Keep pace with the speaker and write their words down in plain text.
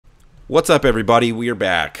What's up, everybody? We are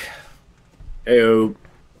back. Heyo.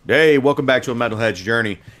 Hey, welcome back to a Metalhead's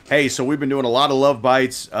Journey. Hey, so we've been doing a lot of Love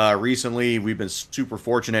Bites recently. We've been super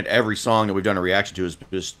fortunate. Every song that we've done a reaction to has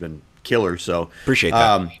just been killer. So Appreciate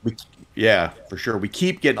that. Yeah, for sure. We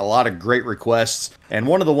keep getting a lot of great requests, and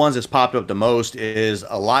one of the ones that's popped up the most is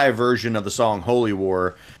a live version of the song Holy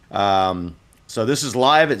War. So this is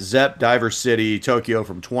live at Zepp Diver City, Tokyo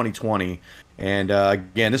from 2020. And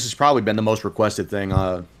again, this has probably been the most requested thing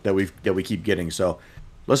that we keep getting. So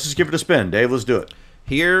let's just give it a spin. Dave, let's do it.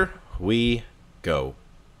 Here we go.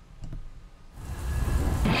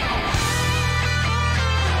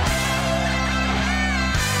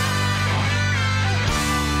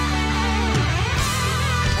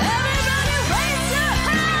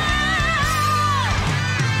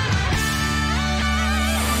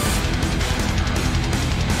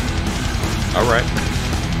 All right.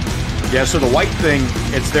 Yeah, so the white thing,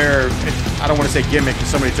 it's their, I don't want to say gimmick because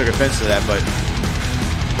somebody took offense to that, but...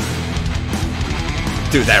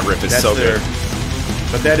 Dude, that riff is so good.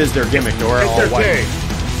 But that is their gimmick. They're all white.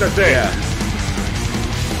 It's their thing. Yeah.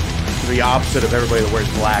 The opposite of everybody that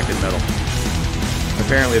wears black in metal.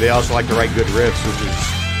 Apparently, they also like to write good riffs, which is,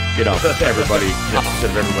 you know, everybody, the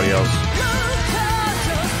opposite of everybody else.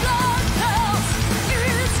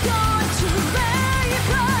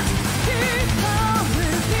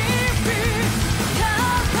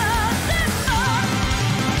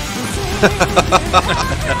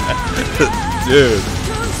 Dude.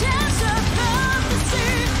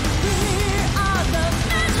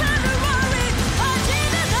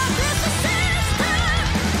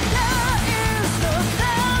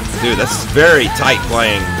 Dude, that's very tight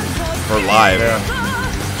playing for live. Yeah.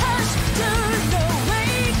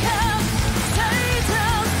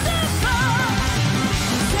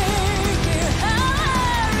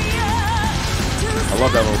 I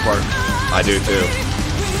love that little part. I do too.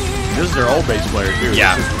 This is their old bass player, too.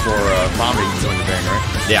 Yeah. This is before Bombi joined the band,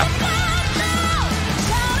 right? Yeah.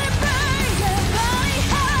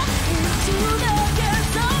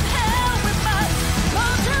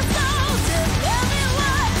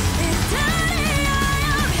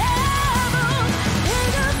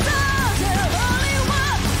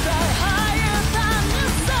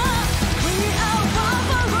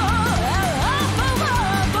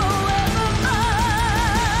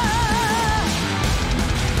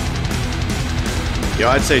 You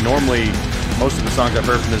know, I'd say normally most of the songs I've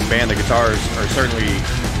heard from this band, the guitars are certainly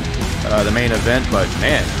the main event, but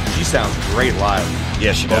man, she sounds great live.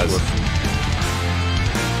 Yeah, she does.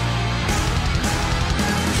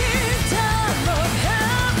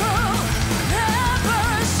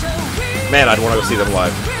 Man, I'd want to go see them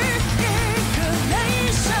live.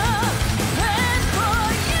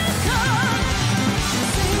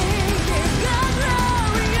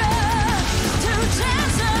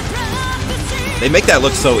 They make that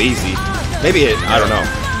look so easy. Maybe it, I don't know.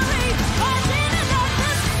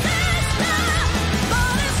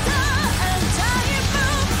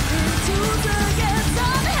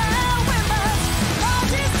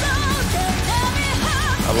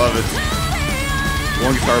 I love it.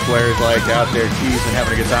 One guitar player is like out there cheesing,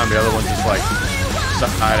 having a good time. The other one's just like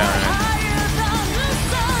side on it.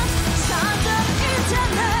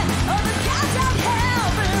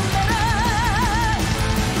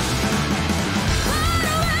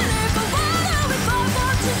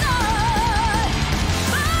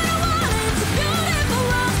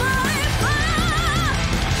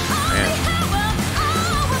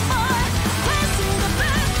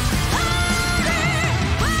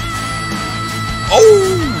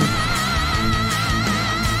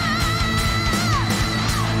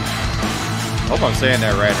 I hope I'm saying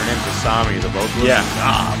that right. Her name's Asami, the vocalist. Yeah.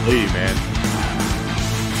 Golly, man.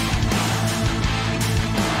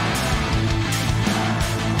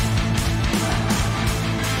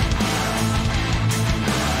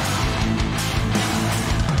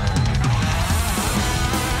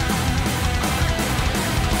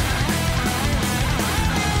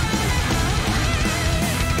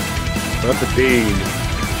 What the Dean?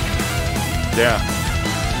 Yeah.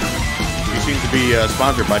 She seems to be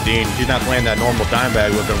sponsored by Dean. She's not playing that normal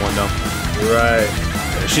Dimebag looking one, though. Right.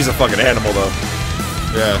 She's a fucking animal, though.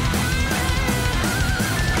 Yeah.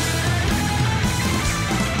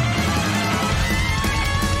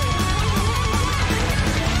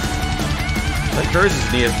 I think hers is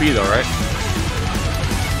an ESP, though, right?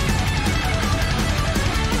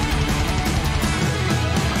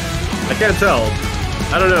 I can't tell.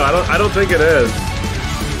 I don't know. I don't think it is. I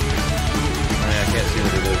can't see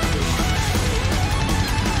what it is.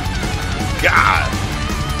 God.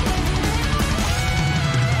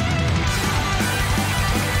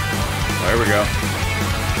 Oh, here we go.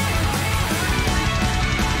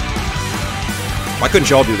 Why couldn't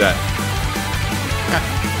y'all do that?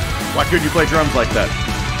 Why couldn't you play drums like that?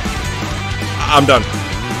 I'm done.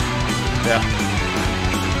 Yeah.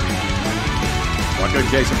 Why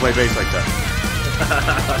couldn't Jason play bass like that?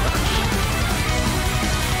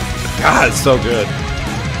 God, it's so good.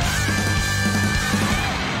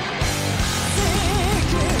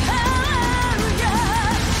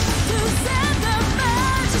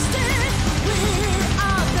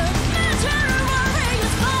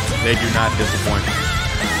 They do not disappoint.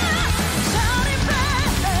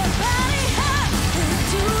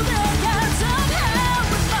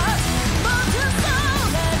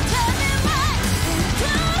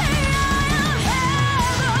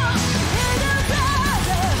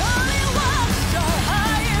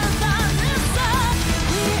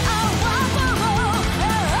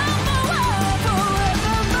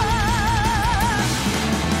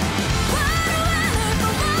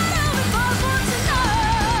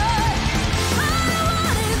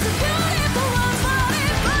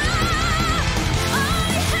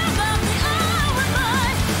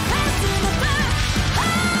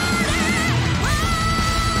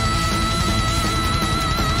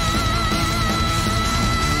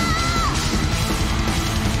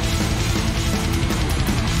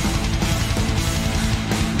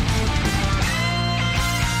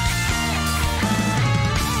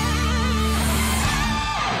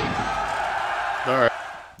 All right.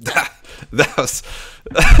 That was.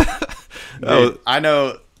 I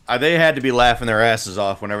know they had to be laughing their asses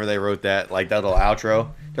off whenever they wrote that, like that little outro.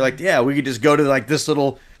 They're like, yeah, we could just go to like this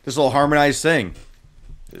little harmonized thing.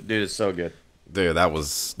 Dude, it's so good. Dude, that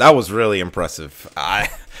was really impressive. I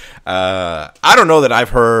don't know that I've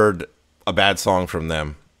heard a bad song from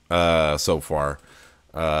them so far.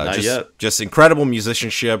 Not yet. Just incredible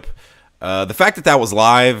musicianship. The fact that was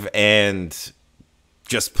live and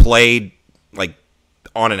just played like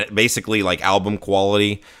on an basically like album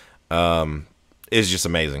quality is just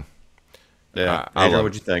amazing. Yeah, Adrian,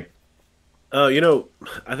 what'd you think?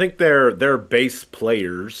 I think their bass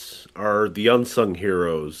players are the unsung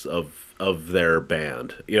heroes of their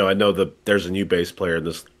band. I know that there's a new bass player in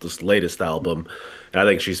this latest album, and I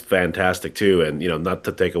think she's fantastic too. And not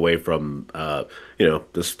to take away from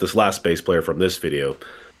this last bass player from this video.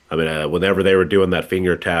 I mean, whenever they were doing that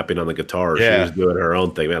finger tapping on the guitar, she was doing her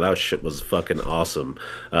own thing. Man, that shit was fucking awesome.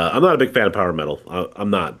 I'm not a big fan of power metal. I'm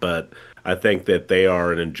not, but I think that they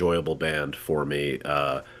are an enjoyable band for me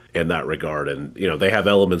in that regard. And they have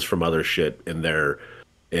elements from other shit in their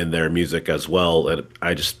music as well, and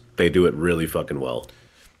they do it really fucking well.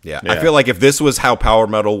 Yeah, I feel like if this was how power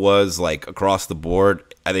metal was like across the board,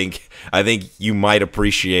 I think you might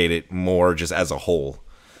appreciate it more just as a whole.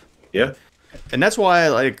 Yeah. And that's why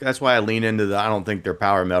I lean into the I don't think their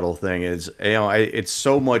power metal thing is it's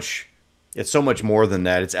so much more than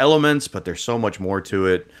that. It's elements, but there's so much more to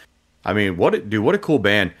it. I mean, what a cool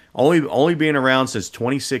band. Only being around since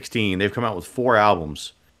 2016. They've come out with 4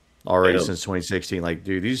 albums already since 2016. Like,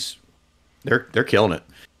 dude, they're killing it.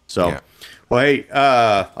 So, yeah. Well, hey,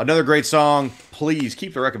 another great song. Please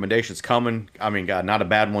keep the recommendations coming. I mean, God, not a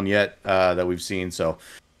bad one yet that we've seen. So,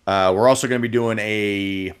 we're also going to be doing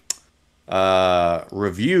a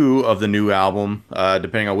review of the new album,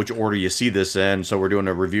 depending on which order you see this in. So we're doing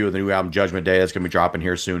a review of the new album, Judgment Day. That's going to be dropping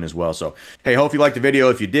here soon as well. So, hey, hope you liked the video.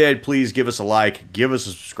 If you did, please give us a like, give us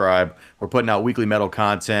a subscribe. We're putting out weekly metal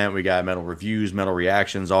content. We got metal reviews, metal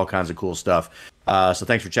reactions, all kinds of cool stuff. So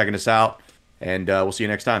thanks for checking us out, and we'll see you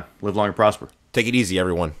next time. Live long and prosper. Take it easy,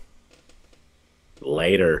 everyone.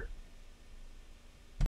 Later.